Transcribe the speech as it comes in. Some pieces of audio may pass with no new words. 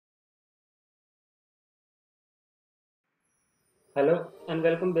Hello and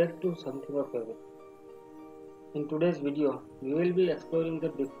welcome back to Something of Everything. In today's video, we will be exploring the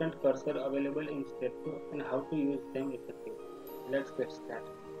different cursors available in STAAD Pro and how to use them effectively. Let's get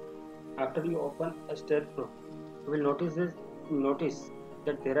started. After you open a STAAD Pro, you will notice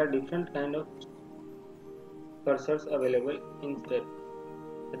that there are different kind of cursors available in STAAD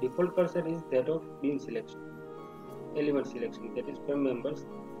Pro. The default cursor is that of beam selection, element selection, that is from members,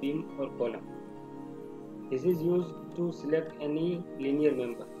 beam or column. This is used to select any linear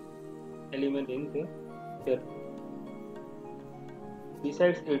member element in the STAAD Pro.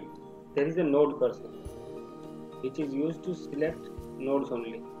 Besides it, there is a node cursor which is used to select nodes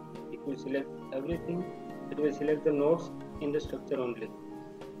only. If you select everything, it will select the nodes in the structure only.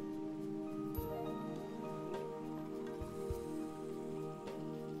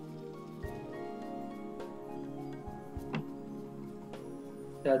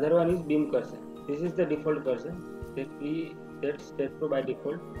 The other one is beam cursor. This is the default cursor that STAAD Pro by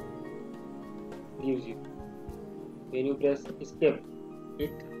default gives you. When you press escape,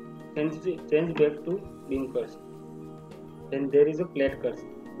 it changes back to beam cursor. Then there is a plate cursor,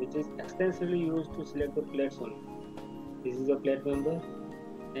 which is extensively used to select the plates only. This is a plate member,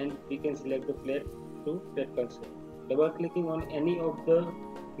 and we can select the plate through plate cursor. Double clicking on any of the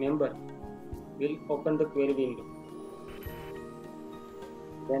member will open the query window.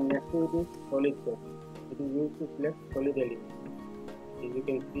 Then next to it is solid cursor. It is used to select solid element. As you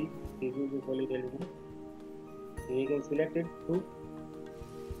can see, this is the solid element. And you can select it through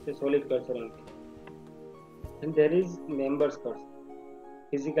the solid cursor only. And there is members cursor,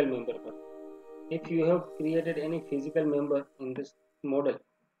 physical member cursor. If you have created any physical member in this model,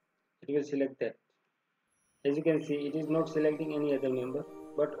 it will select that. As you can see, it is not selecting any other member,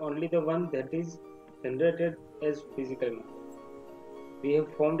 but only the one that is generated as physical member. We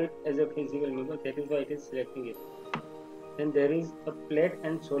have formed it as a physical member, that is why it is selecting it. Then there is a plate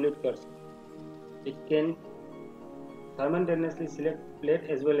and solid cursor. It can simultaneously select plate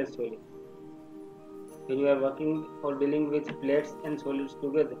as well as solid. When you are working or dealing with plates and solids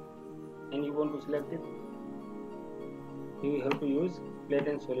together and you want to select it, you have to use plate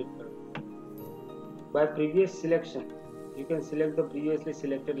and solid cursor. By previous selection, you can select the previously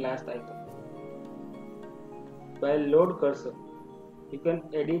selected last item. By load cursor, you can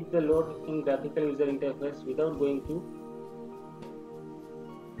edit the load in graphical user interface without going to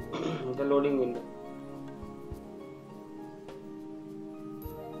the loading window.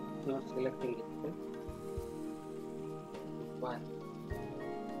 Not selecting it. Right? Why?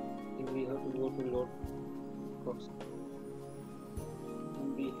 If we have to go to load cursor,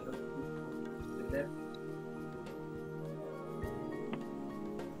 we have to select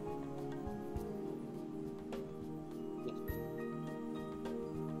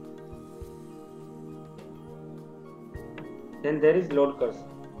Then there is load cursor,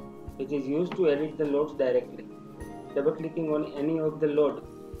 which is used to edit the loads directly. Double clicking on any of the load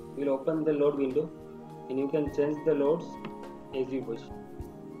will open the load window and you can change the loads as you wish.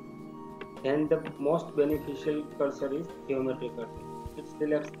 And the most beneficial cursor is geometry cursor. It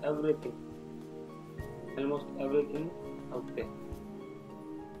selects everything, almost everything out there.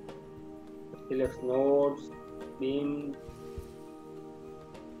 It selects nodes, beams,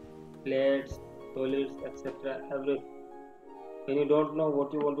 plates, solids, etc. everything. When you don't know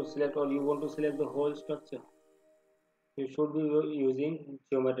what you want to select or you want to select the whole structure, you should be using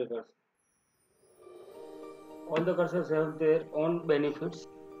geometry cursor. All the cursors have their own benefits.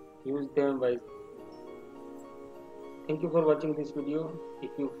 Use them wisely. Thank you for watching this video.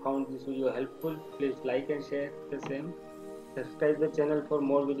 If you found this video helpful, please like and share the same. Subscribe the channel for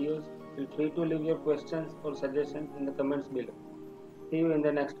more videos. Feel free to leave your questions or suggestions in the comments below. See you in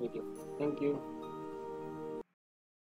the next video. Thank you.